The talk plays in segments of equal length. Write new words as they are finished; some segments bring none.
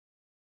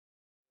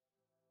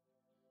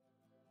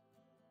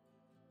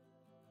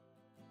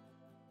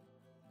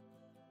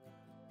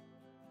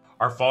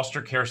Our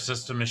foster care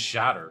system is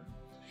shattered.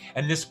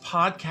 And this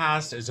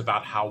podcast is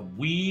about how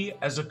we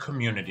as a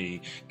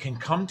community can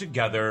come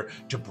together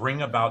to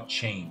bring about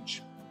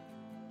change.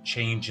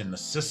 Change in the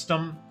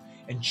system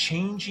and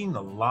changing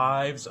the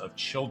lives of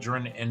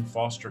children in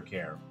foster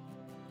care.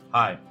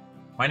 Hi,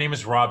 my name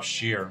is Rob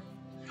Scheer.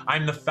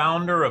 I'm the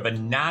founder of a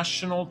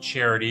national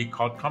charity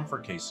called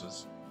Comfort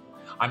Cases.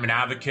 I'm an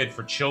advocate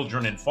for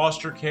children in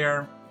foster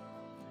care.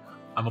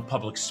 I'm a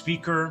public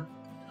speaker.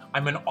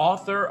 I'm an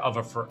author of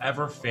A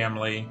Forever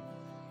Family.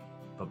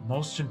 But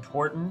most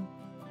important,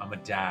 I'm a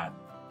dad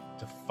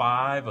to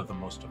 5 of the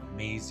most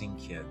amazing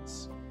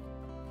kids.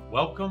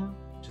 Welcome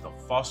to the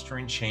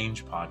Fostering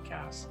Change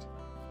podcast.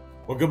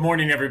 Well, good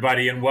morning,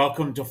 everybody, and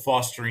welcome to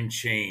Fostering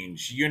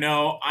Change.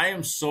 I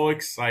am so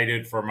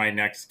excited for my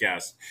next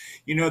guest.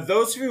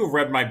 Those of you who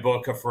read my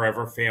book, A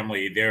Forever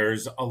Family,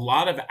 there's a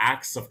lot of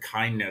acts of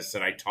kindness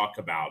that I talk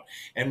about.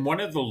 And one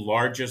of the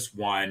largest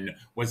one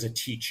was a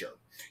teacher.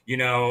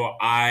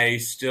 I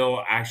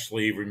still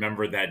actually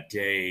remember that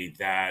day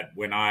that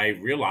when I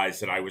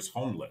realized that I was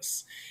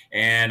homeless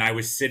and I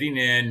was sitting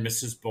in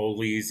Mrs.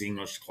 Bowley's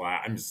English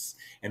class,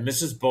 and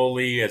Mrs.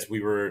 Bowley, as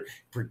we were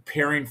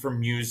preparing for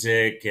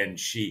music, and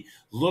she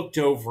looked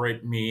over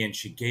at me and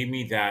she gave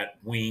me that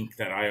wink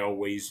that I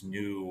always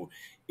knew.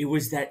 It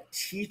was that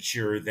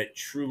teacher that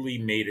truly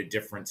made a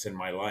difference in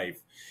my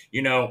life.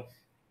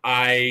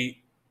 I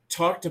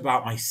talked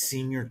about my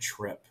senior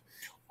trip.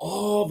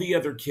 All the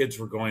other kids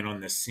were going on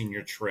this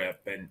senior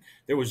trip, and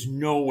there was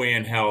no way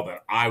in hell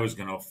that I was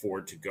going to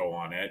afford to go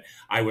on it.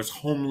 I was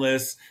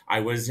homeless. I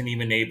wasn't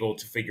even able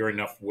to figure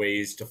enough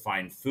ways to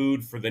find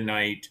food for the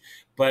night.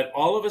 But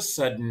all of a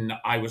sudden,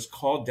 I was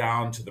called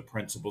down to the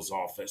principal's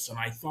office, and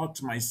I thought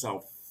to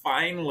myself,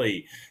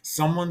 finally,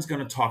 someone's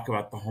going to talk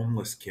about the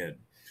homeless kid.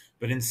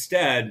 But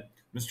instead,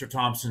 Mr.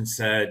 Thompson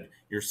said,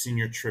 your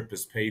senior trip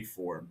is paid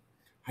for.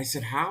 I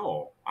said,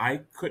 how? I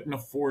couldn't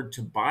afford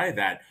to buy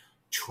that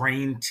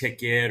train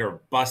ticket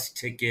or bus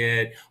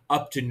ticket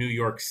up to New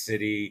York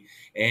City.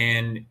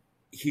 And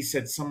he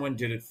said, someone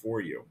did it for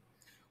you.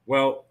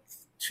 Well,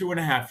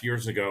 2.5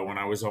 years ago, when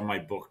I was on my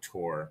book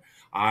tour,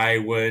 I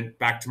went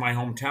back to my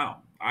hometown.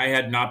 I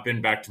had not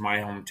been back to my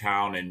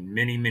hometown in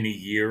many, many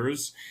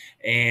years.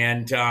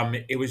 And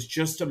it was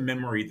just a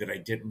memory that I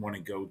didn't want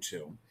to go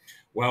to.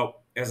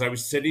 Well, as I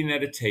was sitting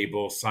at a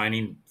table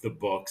signing the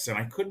books, and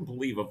I couldn't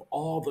believe of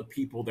all the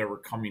people that were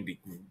coming to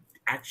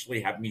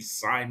actually have me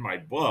sign my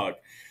book,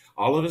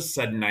 all of a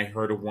sudden I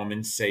heard a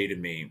woman say to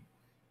me,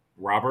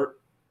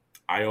 Robert,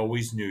 I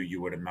always knew you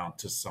would amount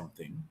to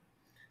something.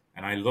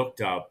 And I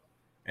looked up,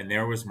 and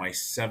there was my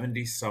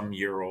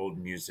 70-some-year-old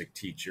music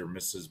teacher,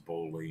 Mrs.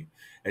 Bowley,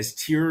 as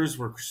tears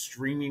were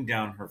streaming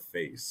down her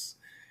face.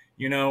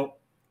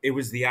 It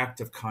was the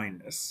act of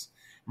kindness.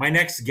 My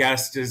next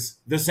guest is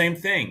the same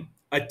thing.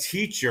 A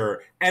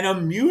teacher and a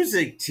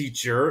music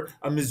teacher,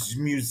 a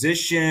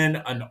musician,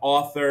 an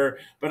author.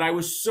 But I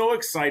was so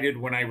excited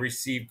when I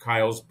received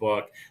Kyle's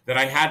book that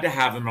I had to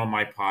have him on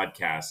my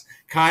podcast.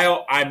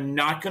 Kyle, I'm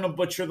not going to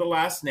butcher the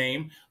last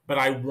name, but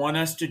I want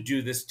us to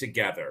do this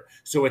together.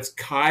 So it's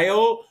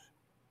Kyle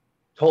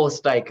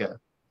Tolostajka.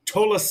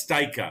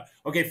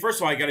 Okay, first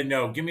of all, I got to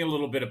know, give me a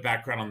little bit of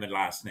background on the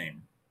last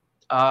name.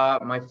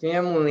 My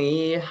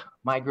family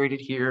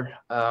migrated here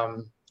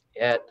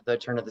at the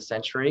turn of the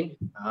century.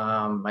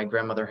 My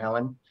grandmother,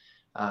 Helen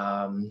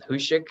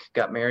Hushik,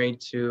 got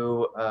married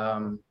to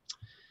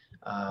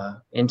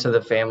into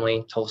the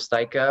family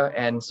Tolostajka,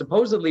 and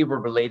supposedly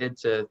were related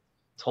to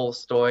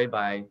Tolstoy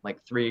by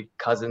like 3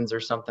 cousins or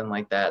something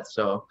like that.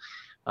 So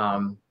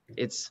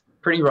it's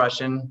pretty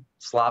Russian,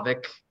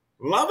 Slavic.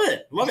 Love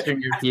it.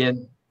 Eastern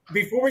European.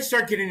 Before we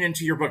start getting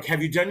into your book,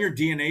 have you done your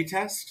DNA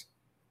test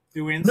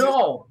through Ancestry?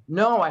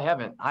 No, I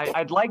haven't.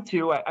 I'd like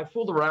to. I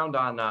fooled around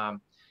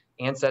on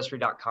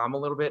Ancestry.com a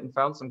little bit and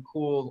found some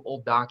cool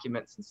old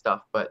documents and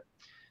stuff, but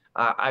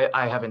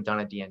I haven't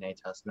done a DNA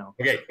test, no.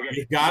 Okay,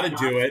 you got to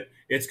do it.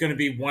 It's going to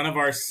be one of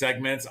our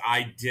segments.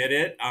 I did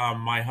it.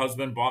 My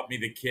husband bought me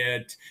the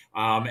kit,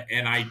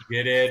 and I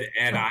did it,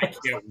 and I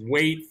can't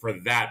wait for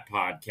that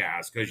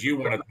podcast because you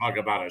want to talk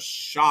about a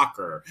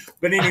shocker.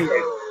 But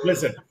anyway,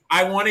 listen,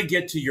 I want to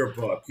get to your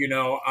book.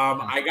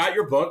 I got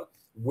your book,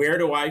 Where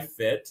Do I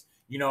Fit?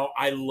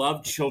 I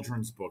love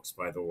children's books,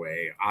 by the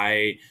way.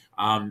 I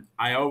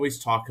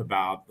always talk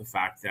about the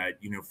fact that,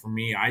 for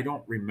me, I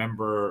don't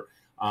remember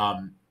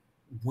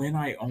when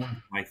I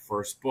owned my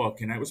first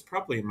book, and I was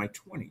probably in my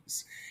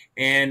 20s.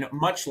 And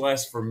much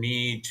less for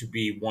me to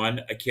be,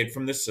 one, a kid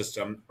from the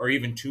system, or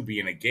even two,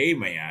 being a gay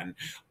man.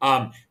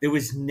 There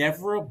was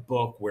never a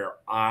book where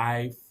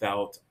I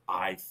felt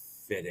I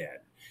fit in.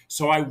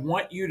 So I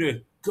want you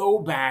to go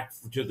back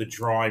to the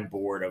drawing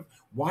board of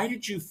why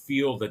did you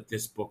feel that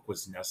this book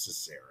was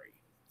necessary?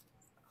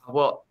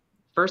 Well,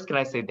 first, can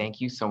I say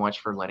thank you so much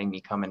for letting me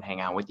come and hang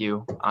out with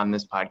you on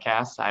this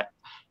podcast.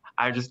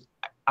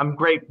 I'm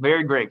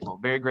very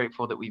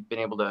grateful that we've been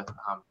able to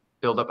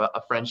build up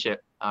a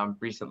friendship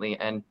recently.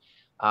 And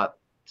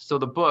so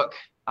the book,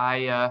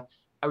 I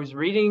I was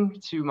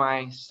reading to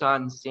my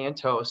son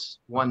Santos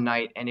one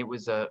night, and it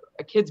was a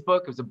kid's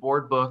book. It was a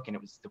board book, and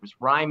there was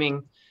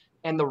rhyming,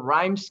 and the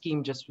rhyme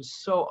scheme just was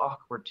so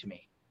awkward to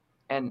me.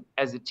 And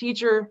as a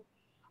teacher,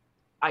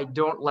 I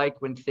don't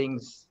like when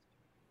things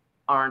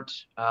aren't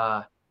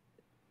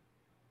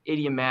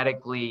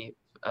idiomatically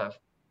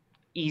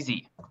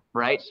easy,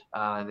 right?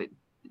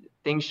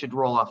 Things should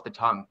roll off the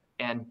tongue.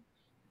 And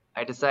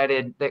I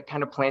decided that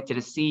kind of planted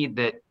a seed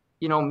that,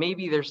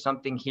 maybe there's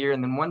something here.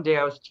 And then one day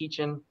I was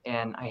teaching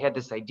and I had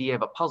this idea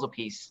of a puzzle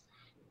piece,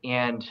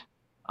 and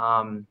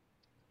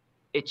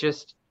it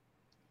just,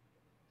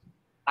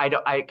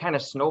 I kind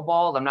of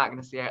snowballed. I'm not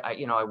going to say,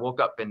 I woke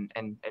up and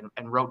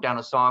wrote down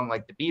a song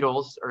like the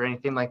Beatles or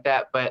anything like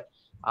that. But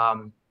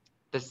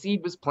the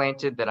seed was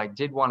planted that I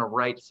did want to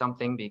write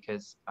something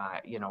because,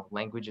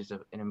 language is an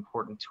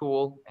important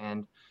tool.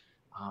 And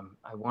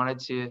I wanted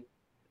to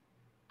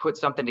put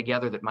something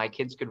together that my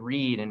kids could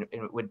read and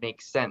it would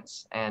make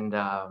sense. And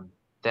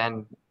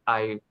then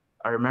I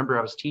remember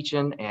I was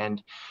teaching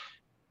and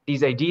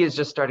these ideas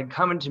just started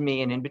coming to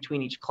me. And in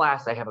between each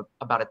class, I have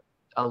about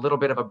a little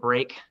bit of a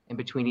break in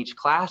between each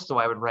class. So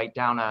I would write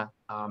down a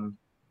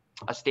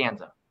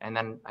stanza, and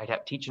then I'd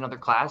teach another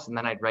class, and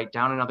then I'd write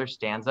down another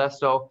stanza.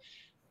 So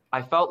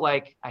I felt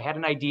like I had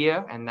an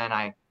idea, and then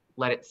I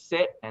let it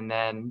sit. And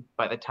then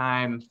by the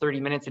time 30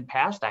 minutes had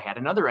passed, I had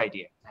another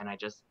idea, and I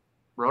just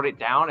wrote it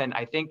down. And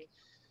I think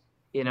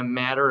in a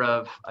matter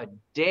of a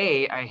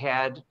day, I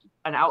had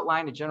an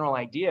outline, a general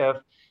idea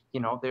of,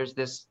 there's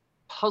this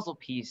puzzle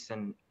piece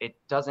and it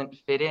doesn't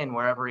fit in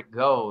wherever it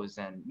goes.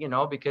 And,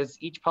 because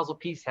each puzzle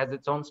piece has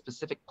its own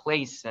specific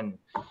place. And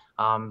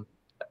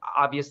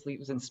obviously it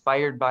was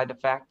inspired by the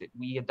fact that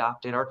we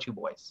adopted our two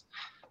boys.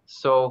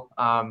 So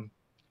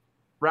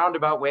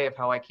roundabout way of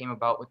how I came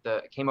up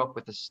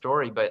with the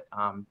story, but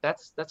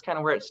that's kind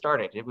of where it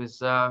started. It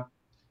was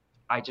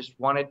I just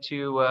wanted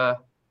to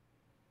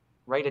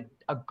write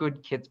a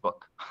good kids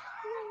book.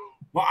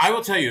 Well, I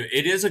will tell you,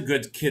 it is a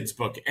good kids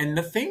book. And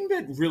the thing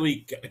that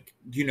really,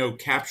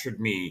 captured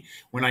me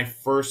when I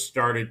first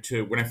read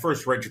your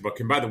book,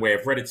 and by the way,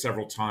 I've read it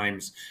several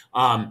times,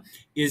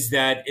 is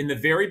that in the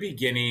very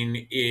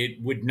beginning,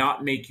 it would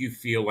not make you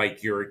feel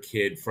like you're a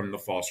kid from the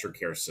foster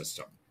care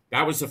system.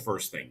 That was the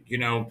first thing.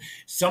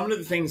 Some of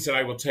the things that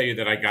I will tell you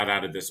that I got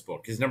out of this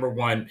book is, number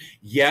one,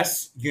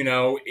 yes,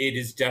 it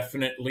is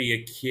definitely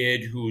a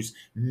kid who's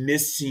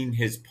missing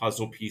his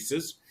puzzle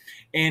pieces.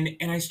 And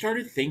I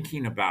started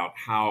thinking about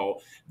how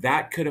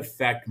that could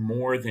affect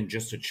more than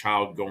just a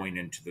child going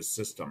into the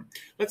system.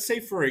 Let's say,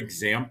 for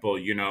example,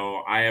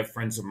 I have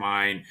friends of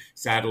mine,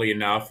 sadly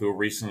enough, who are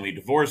recently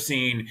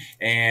divorcing,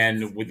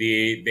 and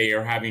they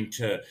are having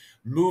to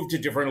move to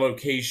different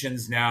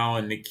locations now,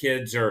 and the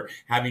kids are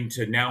having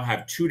to now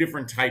have two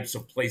different types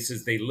of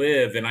places they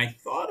live. And I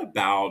thought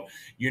about,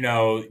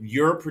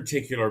 your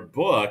particular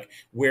book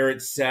where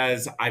it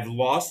says, I've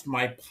lost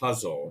my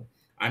puzzle.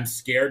 I'm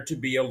scared to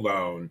be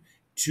alone,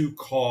 to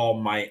call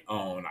my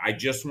own. I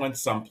just want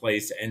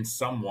someplace and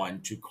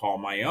someone to call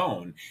my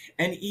own.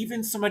 And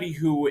even somebody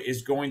who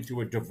is going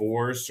through a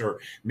divorce, or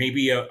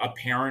maybe a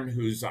parent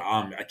who's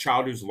a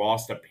child who's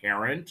lost a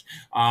parent.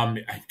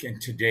 In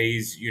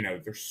today's,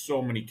 there's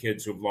so many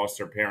kids who've lost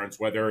their parents,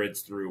 whether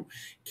it's through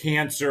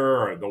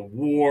cancer or the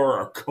war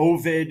or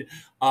COVID.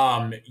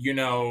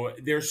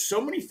 There's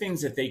so many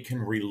things that they can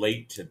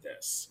relate to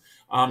this.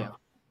 Yeah.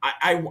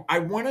 I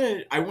want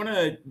to,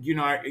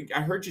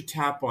 I heard you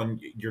tap on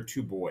your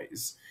two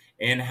boys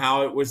and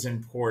how it was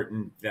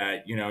important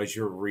that, as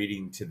you're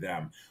reading to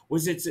them,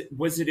 was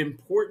it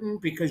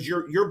important because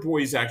your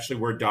boys actually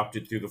were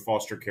adopted through the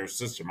foster care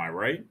system? Am I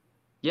right?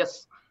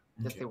 Yes.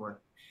 Okay.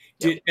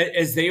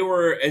 Yes, they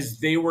were. As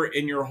they were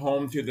in your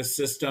home through the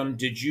system,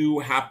 did you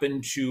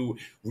happen to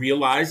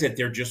realize that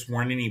there just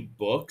weren't any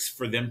books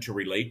for them to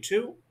relate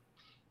to?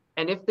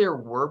 And if there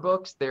were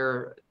books,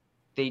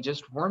 they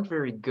just weren't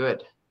very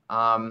good.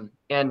 I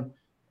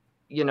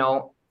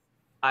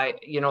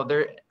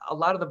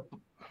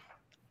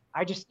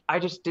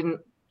just didn't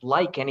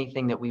like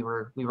anything that we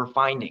were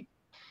finding,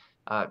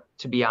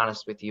 to be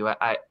honest with you.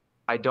 I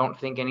don't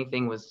think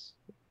anything was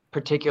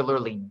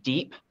particularly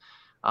deep.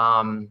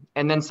 And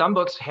then some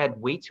books had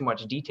way too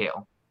much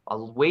detail,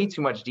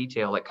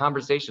 like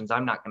conversations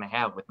I'm not going to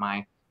have with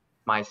my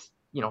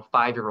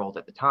 5-year-old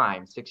at the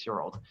time,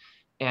 6-year-old.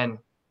 And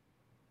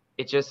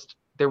it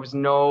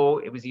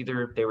was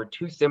either they were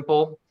too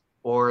simple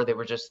or they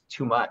were just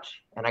too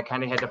much. And I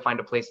kind of had to find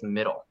a place in the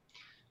middle.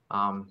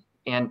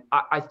 And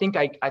I think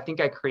I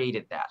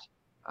created that,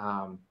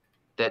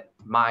 that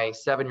my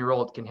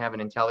 7-year-old can have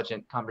an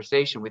intelligent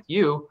conversation with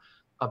you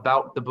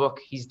about the book.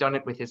 He's done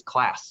it with his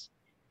class.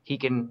 He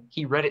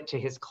read it to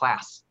his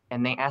class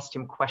and they asked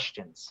him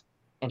questions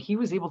and he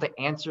was able to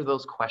answer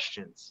those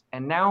questions.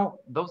 And now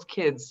those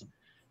kids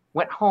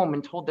went home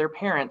and told their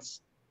parents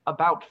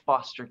about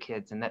foster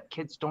kids and that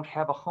kids don't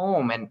have a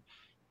home. And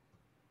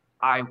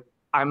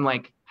I'm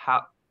like,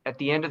 how, at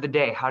the end of the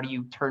day, how do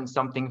you turn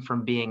something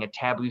from being a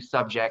taboo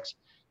subject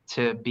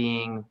to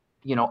being,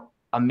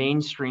 a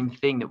mainstream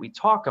thing that we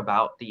talk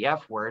about, the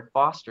F word,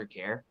 foster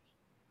care?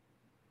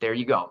 there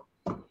you go.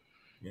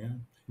 Yeah.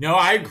 No,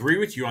 I agree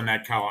with you on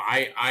that, Kyle.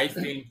 I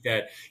think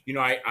that,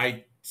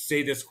 I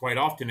say this quite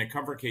often at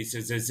Comfort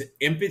Cases is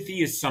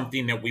empathy is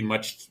something that we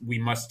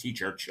must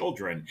teach our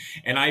children.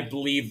 And I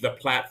believe the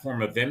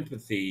platform of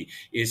empathy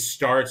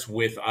starts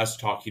with us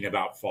talking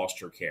about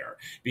foster care,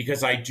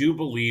 because I do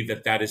believe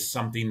that that is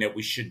something that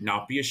we should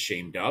not be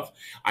ashamed of.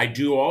 I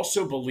do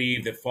also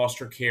believe that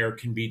foster care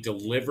can be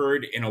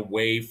delivered in a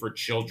way for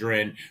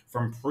children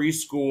from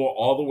preschool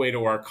all the way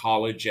to our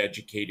college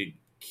educated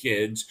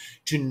kids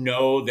to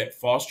know that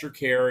foster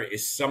care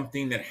is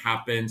something that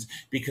happens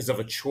because of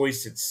a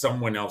choice that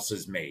someone else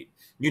has made.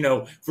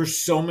 For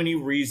so many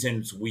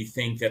reasons, we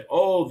think that,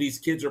 oh, these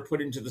kids are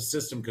put into the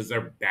system because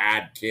they're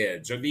bad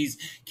kids, or these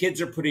kids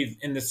are put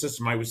in the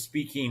system. I was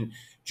speaking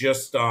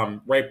just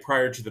right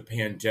prior to the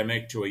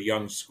pandemic to a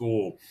young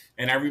school.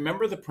 And I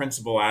remember the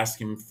principal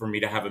asking for me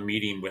to have a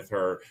meeting with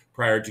her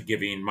prior to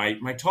giving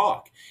my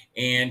talk.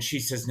 And she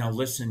says, now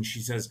listen, she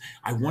says,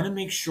 I want to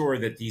make sure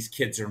that these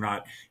kids are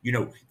not,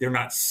 they're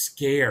not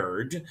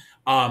scared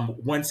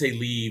once they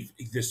leave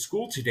the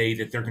school today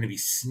that they're going to be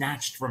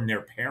snatched from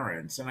their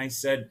parents. And I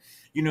said,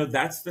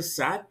 that's the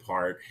sad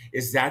part,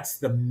 is that's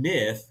the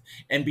myth.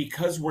 And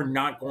because we're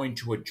not going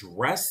to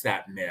address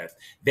that myth,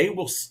 they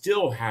will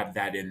still have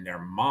that in their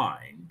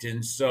mind.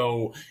 And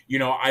so,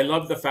 I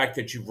love the fact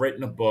that you've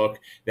written a book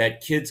that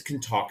kids can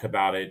talk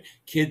about it.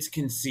 Kids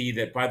can see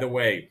that, by the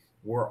way,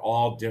 we're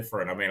all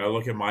different. I mean, I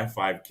look at my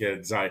 5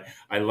 kids. I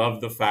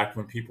love the fact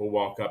when people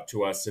walk up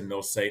to us and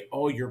they'll say,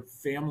 oh, your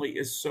family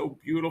is so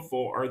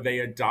beautiful. Are they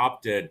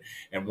adopted?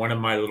 And one of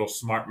my little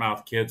smart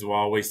mouth kids will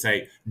always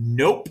say,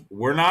 nope,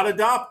 we're not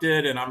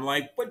adopted. And I'm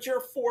like, but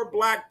you're 4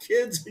 black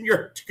kids and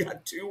you're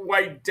got 2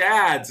 white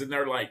dads. And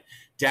they're like,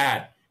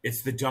 Dad,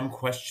 it's the dumb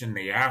question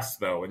they ask,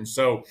 though. And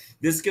so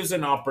this gives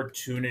an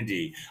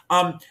opportunity.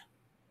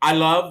 I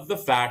love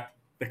the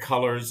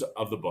colors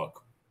of the book.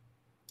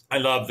 I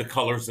love the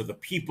colors of the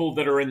people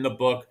that are in the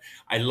book.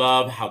 I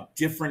love how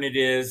different it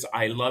is.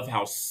 I love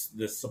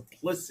the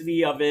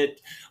simplicity of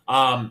it.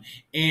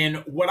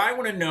 And what I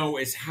want to know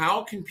is,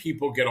 how can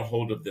people get a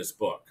hold of this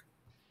book?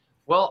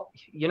 Well,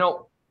 I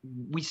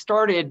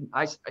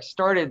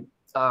started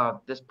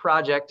this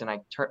project, and I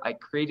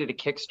created a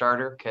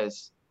Kickstarter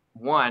because,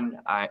 one,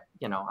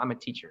 I'm a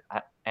teacher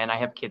and I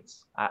have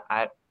kids.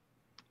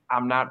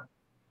 I'm not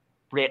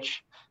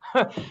rich.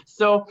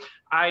 So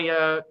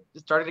I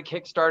started a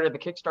Kickstarter. The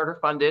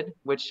Kickstarter funded,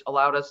 which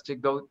allowed us to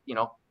go,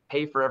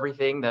 pay for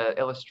everything, the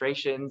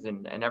illustrations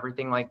and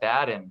everything like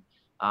that. And,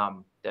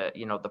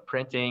 the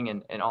printing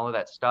and all of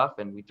that stuff.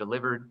 And we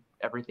delivered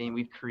everything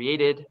we've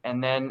created.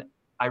 And then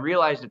I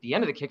realized at the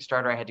end of the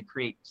Kickstarter, I had to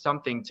create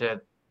something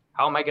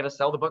how am I going to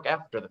sell the book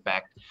after the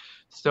fact?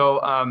 So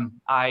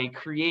I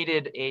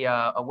created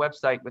a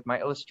website with my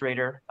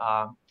illustrator,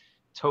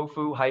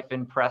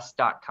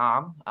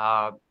 tofu-press.com.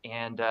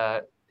 And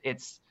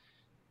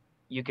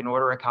you can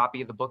order a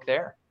copy of the book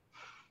there.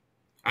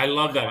 I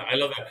love that.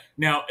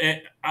 Now,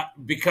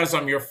 because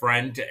I'm your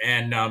friend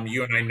and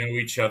you and I know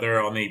each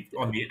other on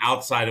the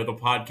outside of the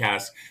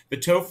podcast, the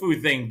tofu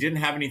thing didn't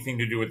have anything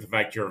to do with the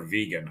fact you're a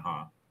vegan,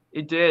 huh?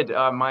 It did.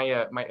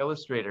 My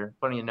illustrator,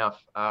 funny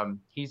enough,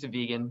 he's a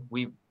vegan.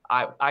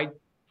 I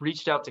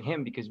reached out to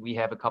him because we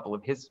have a couple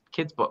of his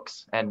kids'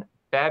 books, and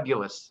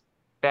fabulous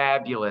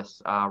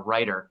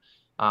writer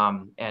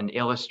and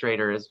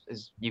illustrator,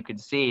 as you could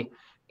see.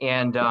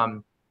 And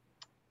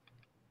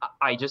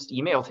I just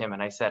emailed him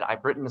and I said,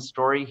 I've written a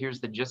story.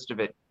 Here's the gist of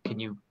it. Can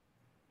you,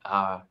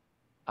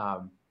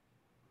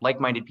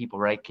 like-minded people,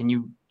 right?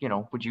 Can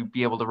would you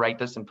be able to write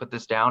this and put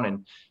this down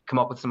and come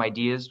up with some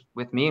ideas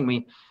with me? And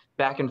we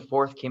back and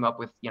forth came up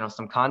with,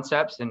 some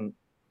concepts, and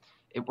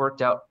it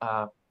worked out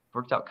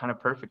kind of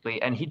perfectly.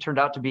 And he turned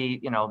out to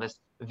be, this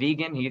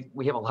vegan.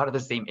 We have a lot of the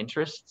same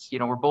interests.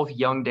 We're both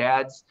young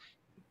dads.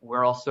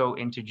 We're also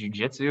into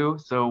jujitsu,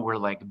 so we're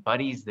like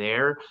buddies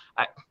there.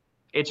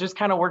 It just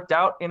kind of worked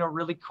out in a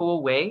really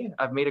cool way.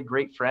 I've made a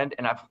great friend,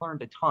 and I've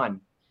learned a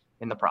ton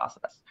in the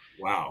process.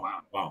 Wow.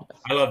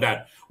 I love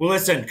that. Well,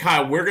 listen,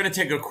 Kyle, we're going to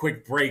take a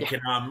quick break,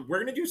 and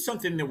we're going to do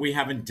something that we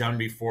haven't done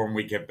before when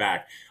we get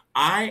back.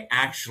 I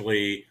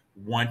actually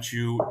want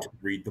you to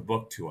read the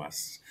book to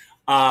us.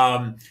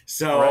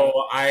 So right.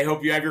 I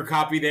hope you have your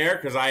copy there,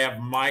 because I have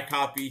my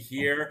copy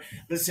here.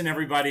 Listen,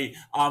 everybody,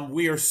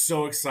 we are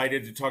so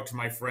excited to talk to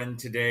my friend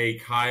today,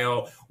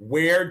 Kyle.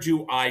 Where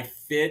Do I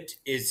Fit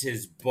is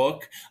his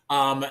book.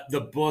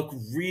 The book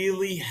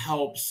really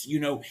helps,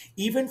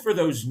 even for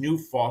those new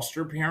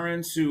foster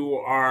parents who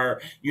are,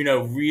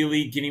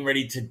 really getting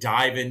ready to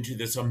dive into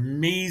this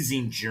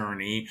amazing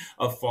journey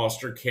of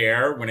foster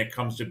care when it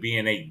comes to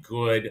being a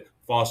good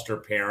foster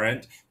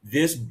parent.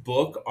 This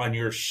book on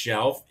your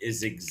shelf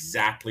is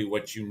exactly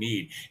what you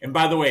need. And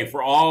by the way,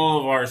 for all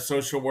of our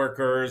social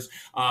workers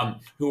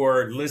who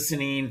are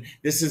listening,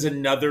 this is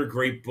another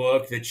great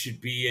book that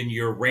should be in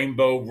your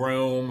rainbow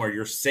room or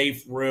your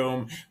safe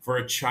room for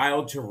a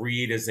child to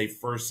read as they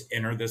first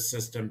enter the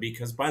system.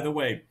 Because, by the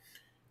way,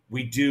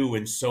 we do,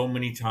 and so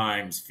many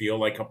times, feel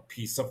like a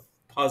piece of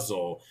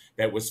puzzle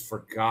that was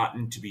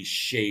forgotten to be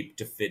shaped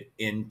to fit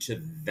into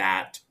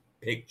that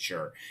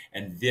picture.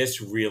 And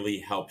this really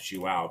helps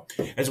you out.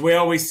 As we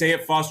always say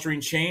at Fostering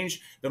Change,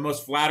 the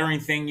most flattering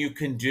thing you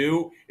can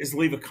do is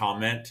leave a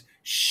comment.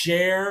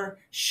 Share,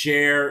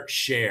 share,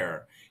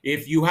 share.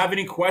 If you have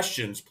any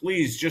questions,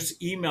 please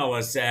just email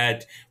us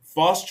at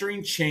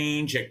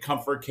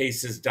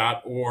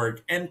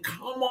fosteringchange@comfortcases.org. And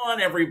come on,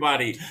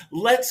 everybody,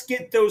 let's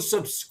get those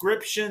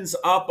subscriptions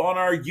up on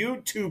our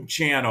YouTube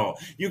channel.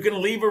 You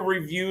can leave a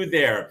review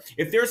there.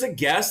 If there's a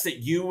guest that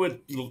you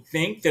would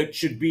think that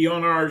should be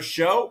on our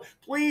show,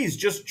 please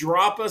just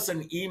drop us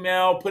an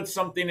email, put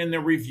something in the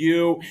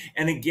review.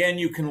 And again,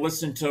 you can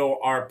listen to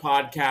our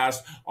podcast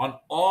on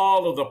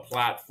all of the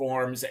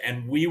platforms,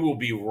 and we will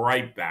be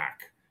right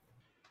back.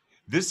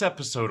 This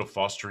episode of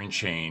Fostering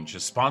Change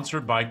is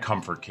sponsored by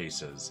Comfort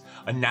Cases,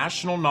 a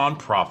national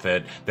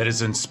nonprofit that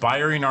is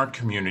inspiring our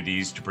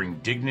communities to bring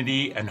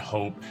dignity and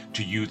hope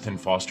to youth in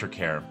foster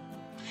care.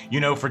 You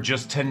know, for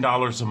just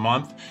 $10 a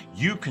month,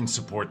 you can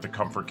support the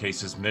Comfort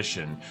Cases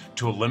mission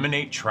to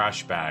eliminate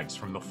trash bags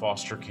from the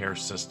foster care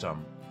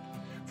system.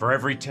 For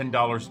every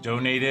 $10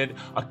 donated,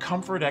 a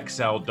Comfort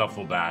XL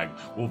duffel bag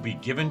will be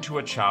given to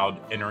a child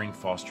entering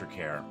foster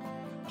care.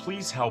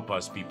 Please help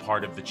us be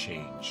part of the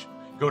change.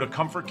 Go to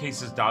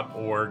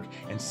comfortcases.org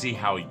and see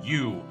how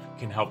you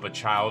can help a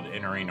child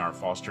entering our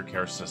foster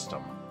care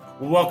system.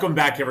 Welcome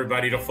back,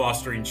 everybody, to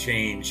Fostering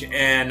Change.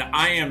 And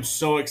I am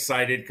so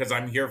excited because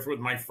I'm here with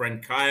my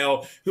friend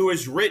Kyle, who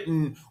has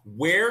written,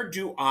 Where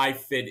Do I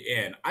Fit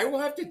In? I will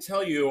have to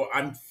tell you,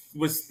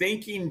 was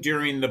thinking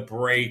during the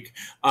break,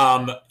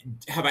 have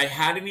I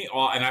had any,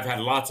 and I've had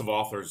lots of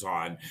authors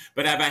on,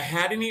 but have I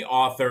had any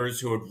authors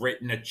who have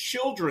written a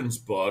children's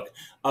book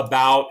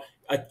about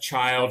a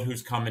child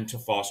who's come into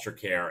foster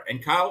care?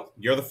 And Kyle,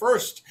 you're the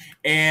first.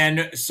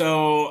 And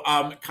so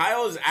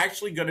Kyle is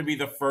actually going to be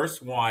the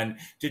first one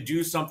to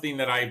do something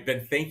that I've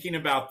been thinking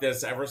about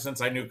this ever since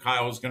I knew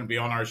Kyle was going to be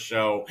on our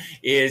show,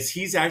 is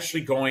he's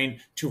actually going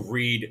to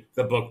read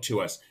the book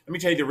to us. Let me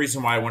tell you the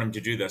reason why I want him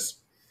to do this.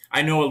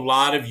 I know a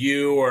lot of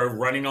you are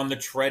running on the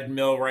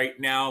treadmill right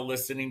now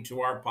listening to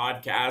our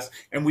podcast,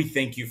 and we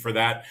thank you for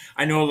that.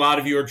 I know a lot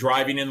of you are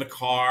driving in the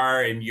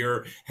car and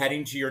you're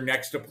heading to your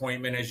next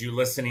appointment as you're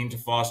listening to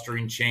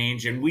Fostering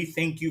Change, and we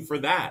thank you for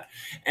that.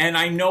 And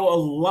I know a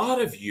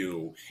lot of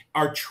you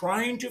are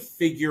trying to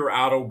figure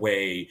out a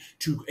way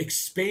to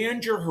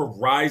expand your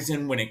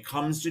horizon when it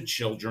comes to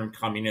children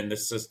coming in the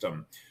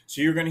system. So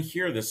you're going to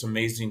hear this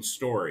amazing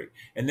story.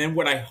 And then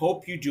what I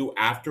hope you do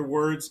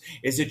afterwards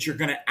is that you're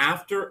going to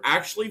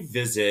actually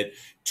visit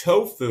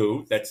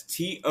TOFU, that's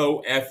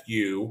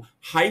TOFU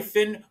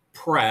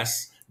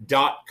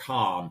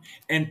 -press.com,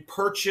 and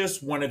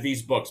purchase one of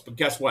these books. But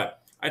guess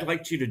what? I'd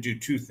like you to do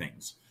two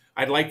things.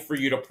 I'd like for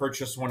you to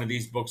purchase one of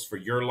these books for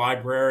your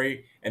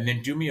library, and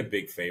then do me a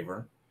big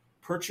favor.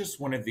 Purchase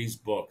one of these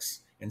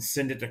books and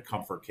send it to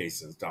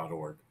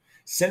comfortcases.org.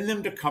 Send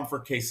them to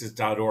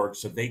comfortcases.org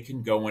so they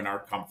can go in our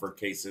comfort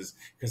cases.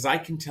 Because I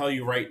can tell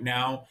you right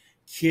now,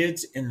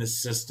 kids in the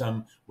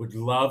system would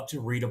love to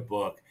read a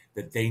book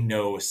that they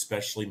know is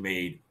specially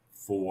made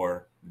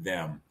for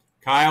them.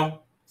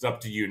 Kyle, it's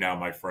up to you now,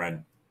 my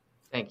friend.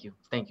 Thank you.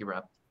 Thank you,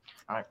 Rob.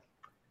 All right.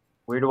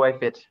 Where do I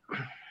fit?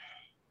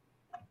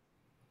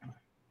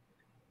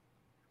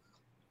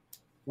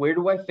 Where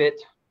do I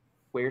fit?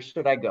 Where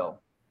should I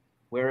go?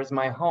 Where is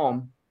my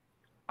home?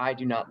 I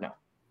do not know.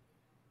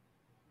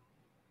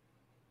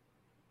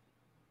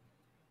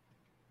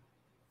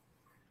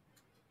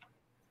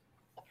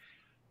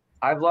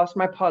 I've lost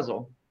my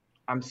puzzle.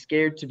 I'm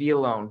scared to be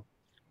alone.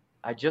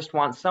 I just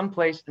want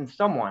someplace and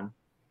someone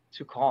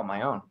to call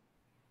my own.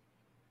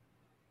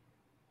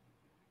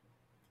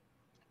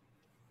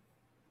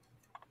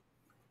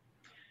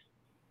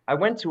 I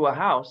went to a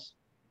house.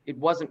 It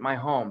wasn't my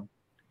home.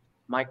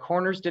 My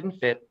corners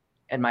didn't fit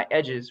and my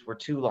edges were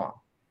too long.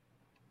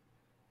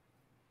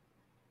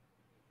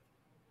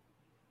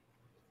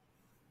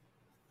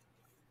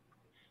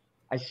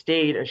 I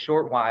stayed a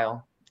short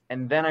while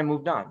and then I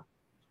moved on.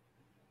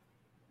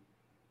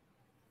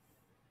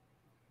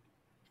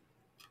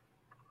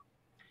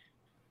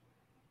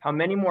 How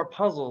many more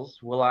puzzles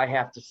will I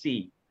have to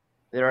see?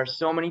 There are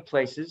so many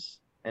places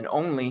and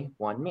only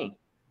one me.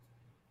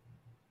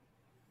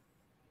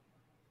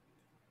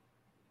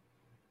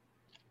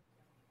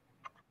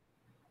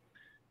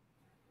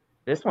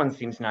 This one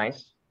seems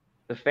nice.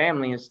 The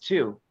family is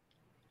two.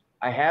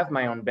 I have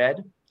my own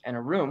bed and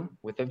a room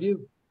with a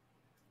view.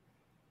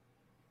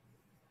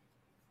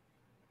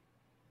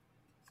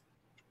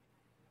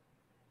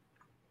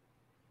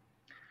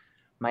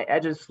 My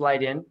edges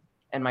slide in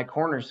and my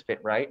corners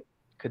fit right.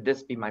 Could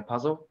this be my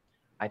puzzle?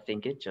 I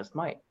think it just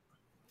might.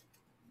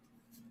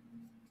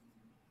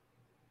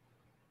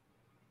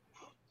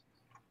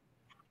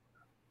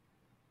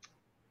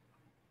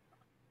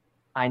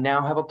 I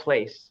now have a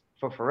place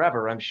for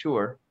forever, I'm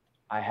sure.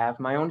 I have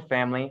my own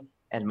family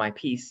and my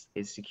peace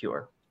is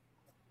secure.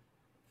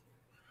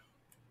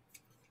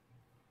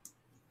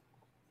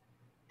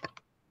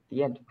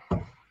 The end.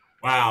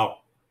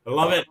 Wow. I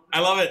love it.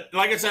 I love it.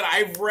 Like I said,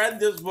 I've read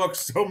this book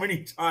so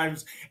many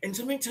times. And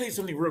so let me tell you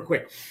something real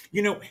quick.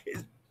 You know,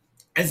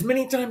 as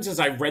many times as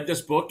I've read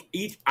this book,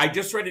 I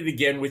just read it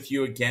again with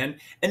you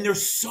again, and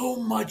there's so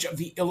much of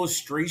the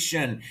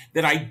illustration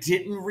that I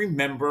didn't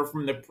remember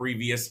from the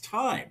previous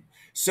time.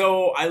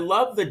 So I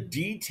love the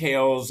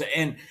details,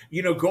 and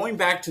going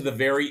back to the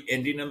very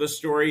ending of the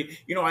story,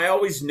 I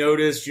always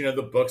noticed,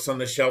 the books on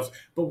the shelves,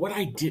 but what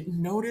I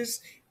didn't notice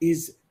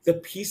is the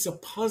piece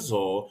of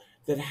puzzle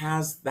that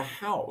has the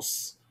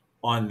house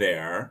on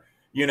there.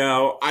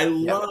 I Yep.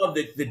 love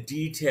the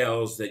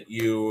details that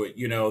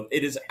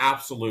it is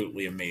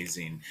absolutely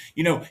amazing.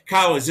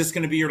 Kyle, is this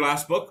going to be your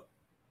last book?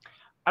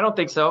 I don't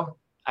think so.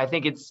 I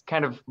think it's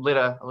kind of lit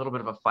a little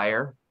bit of a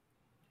fire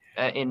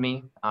in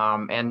me.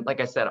 And like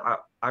I said,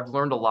 I've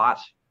learned a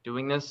lot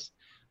doing this.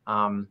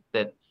 That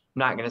I'm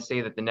not going to say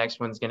that the next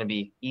one's going to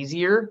be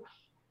easier,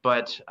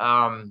 but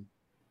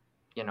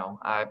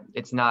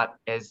it's not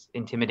as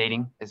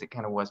intimidating as it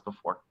kind of was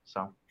before.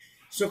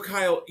 So,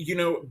 Kyle,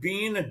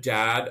 being a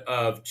dad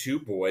of two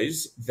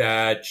boys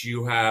that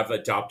you have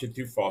adopted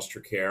through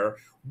foster care,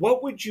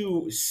 what would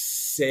you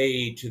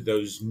say to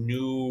those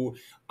new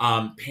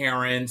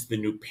parents, the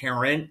new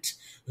parent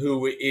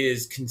who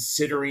is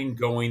considering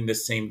going the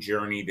same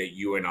journey that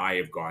you and I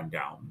have gone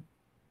down?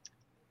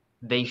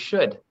 They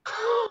should.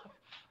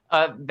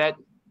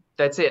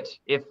 That's it.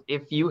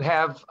 If you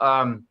have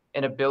an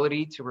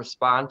ability to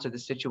respond to the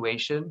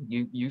situation,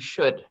 you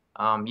should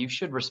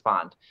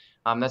respond.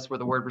 That's where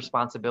the word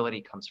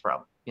responsibility comes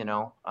from.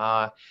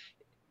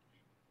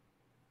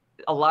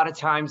 A lot of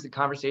times the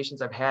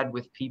conversations I've had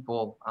with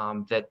people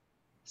that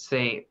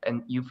say,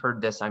 and you've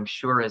heard this, I'm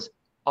sure, is,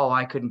 oh,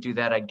 I couldn't do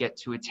that. I'd get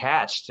too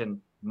attached.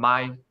 And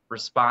my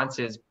response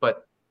is,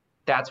 but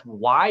that's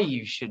why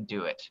you should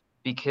do it,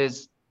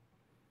 because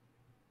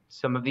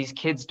some of these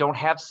kids don't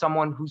have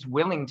someone who's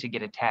willing to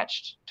get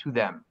attached to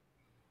them.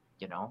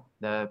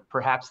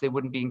 Perhaps they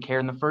wouldn't be in care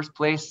in the first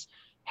place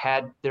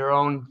had their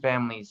own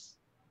families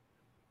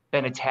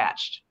been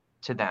attached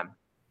to them.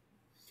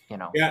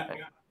 Yeah,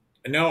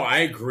 no, I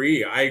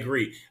agree. I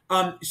agree.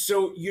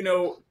 So,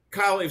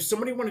 Kyle, if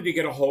somebody wanted to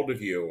get a hold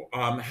of you,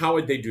 how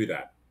would they do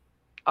that?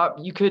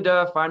 You could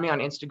find me on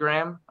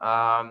Instagram,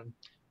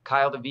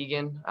 Kyle the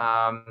Vegan,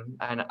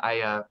 and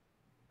I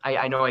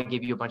know I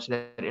gave you a bunch of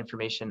that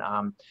information,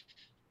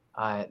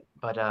 but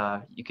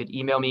you could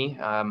email me,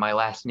 my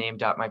last name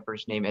dot my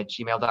first name at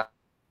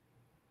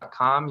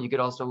gmail.com. You could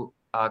also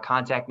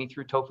contact me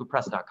through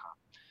tofupress.com.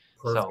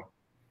 Perfect. So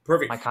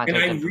Perfect. my And contact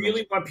I information.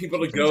 really want people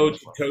to go to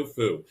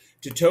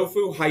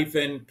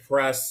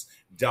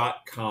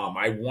tofu-press.com.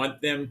 I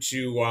want them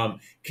to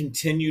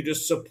continue to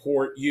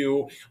support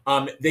you.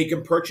 They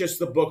can purchase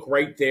the book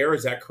right there.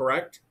 Is that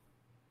correct?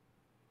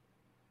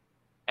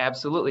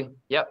 Absolutely.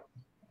 Yep.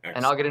 And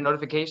Excellent. I'll get a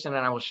notification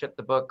and I will ship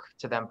the book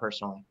to them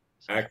personally.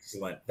 So.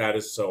 Excellent. That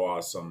is so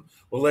awesome.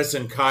 Well,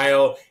 listen,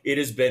 Kyle, it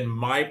has been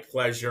my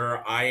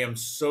pleasure. I am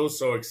so,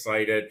 so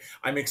excited.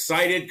 I'm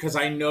excited because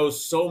I know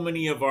so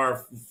many of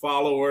our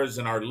followers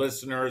and our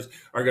listeners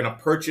are going to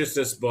purchase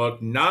this book,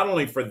 not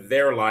only for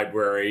their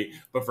library,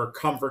 but for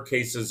Comfort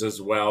Cases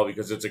as well,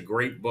 because it's a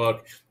great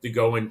book to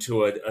go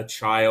into a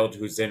child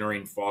who's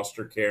entering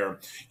foster care.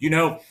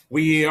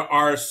 We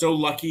are so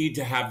lucky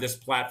to have this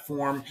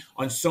platform.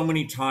 On so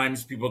many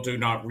times, people do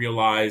not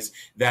realize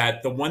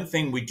that the one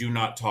thing we do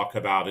not talk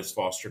about is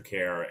foster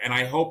care. And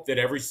I hope that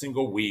every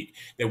single week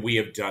that we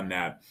have done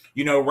that.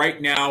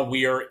 Right now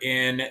we are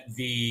in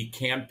the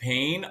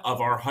campaign of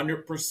our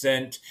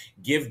 100%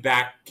 Give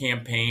Back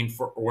campaign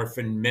for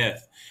Orphan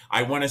Myth.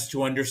 I want us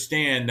to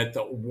understand that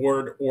the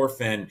word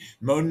orphan,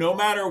 no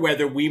matter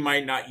whether we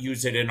might not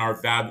use it in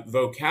our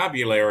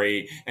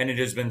vocabulary, and it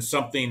has been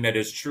something that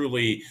has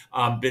truly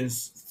been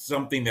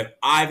something that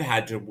I've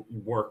had to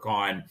work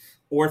on.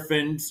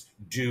 Orphans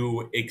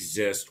do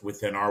exist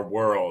within our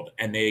world,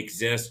 and they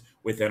exist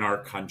within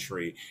our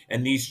country.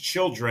 And these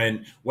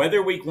children,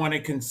 whether we want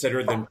to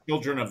consider them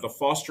children of the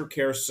foster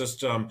care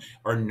system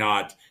or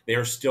not, they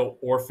are still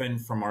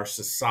orphaned from our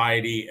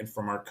society and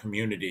from our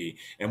community,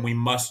 and we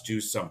must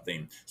do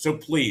something. So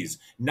please,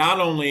 not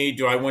only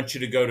do I want you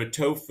to go to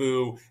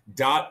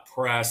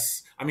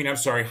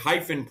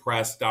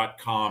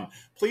press.com,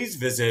 please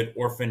visit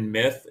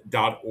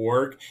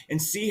orphanmyth.org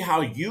and see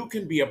how you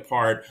can be a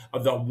part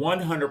of the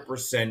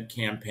 100%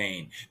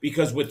 campaign.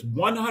 Because with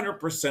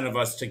 100% of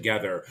us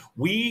together,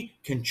 we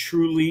can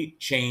truly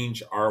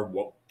change our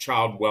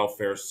child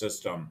welfare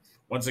system.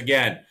 Once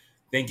again,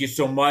 thank you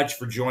so much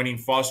for joining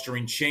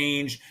Fostering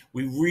Change.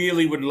 We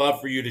really would love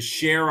for you to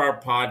share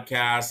our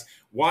podcast,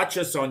 watch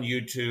us on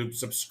YouTube,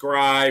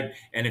 subscribe,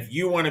 and if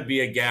you want to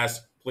be a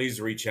guest, please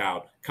reach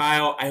out.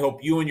 Kyle, I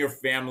hope you and your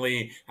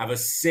family have a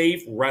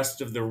safe rest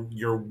of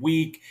your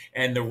week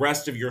and the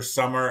rest of your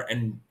summer,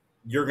 and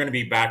you're going to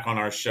be back on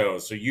our show.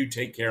 So you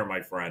take care,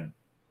 my friend.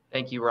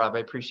 Thank you, Rob. I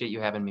appreciate you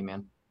having me,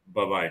 man.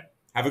 Bye-bye.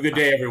 Have a good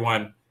day,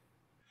 everyone.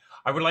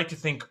 I would like to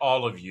thank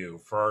all of you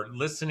for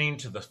listening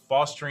to the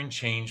Fostering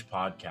Change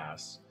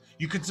podcast.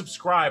 You can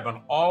subscribe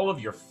on all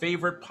of your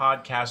favorite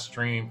podcast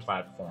streaming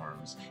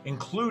platforms,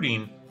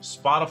 including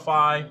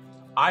Spotify,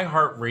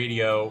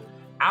 iHeartRadio,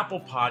 Apple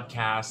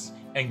Podcasts,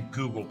 and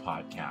Google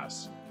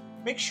Podcasts.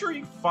 Make sure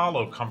you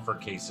follow Comfort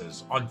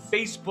Cases on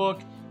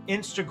Facebook,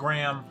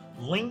 Instagram,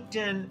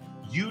 LinkedIn,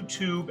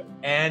 YouTube,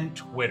 and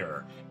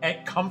Twitter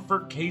at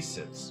Comfort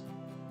Cases.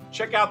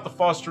 Check out the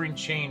Fostering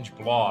Change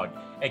blog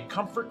at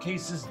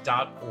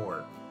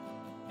comfortcases.org.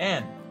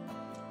 And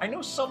I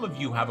know some of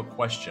you have a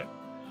question,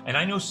 and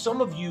I know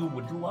some of you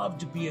would love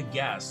to be a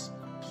guest.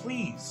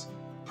 Please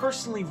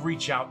personally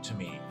reach out to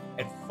me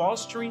at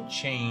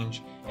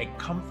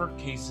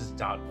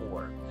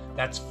fosteringchange@comfortcases.org.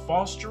 That's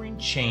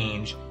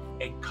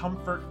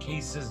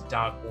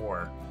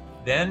fosteringchange@comfortcases.org.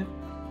 Then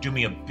do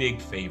me a big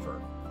favor.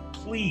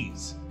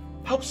 Please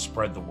help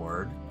spread the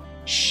word.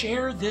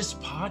 Share this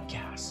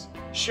podcast.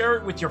 Share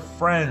it with your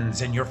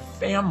friends and your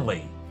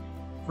family.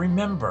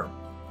 Remember,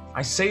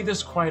 I say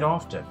this quite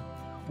often,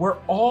 we're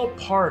all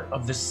part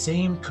of the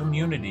same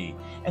community.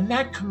 And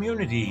that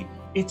community,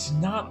 it's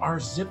not our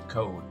zip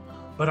code,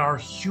 but our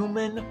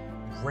human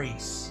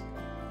race.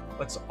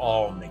 Let's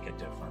all make a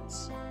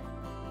difference.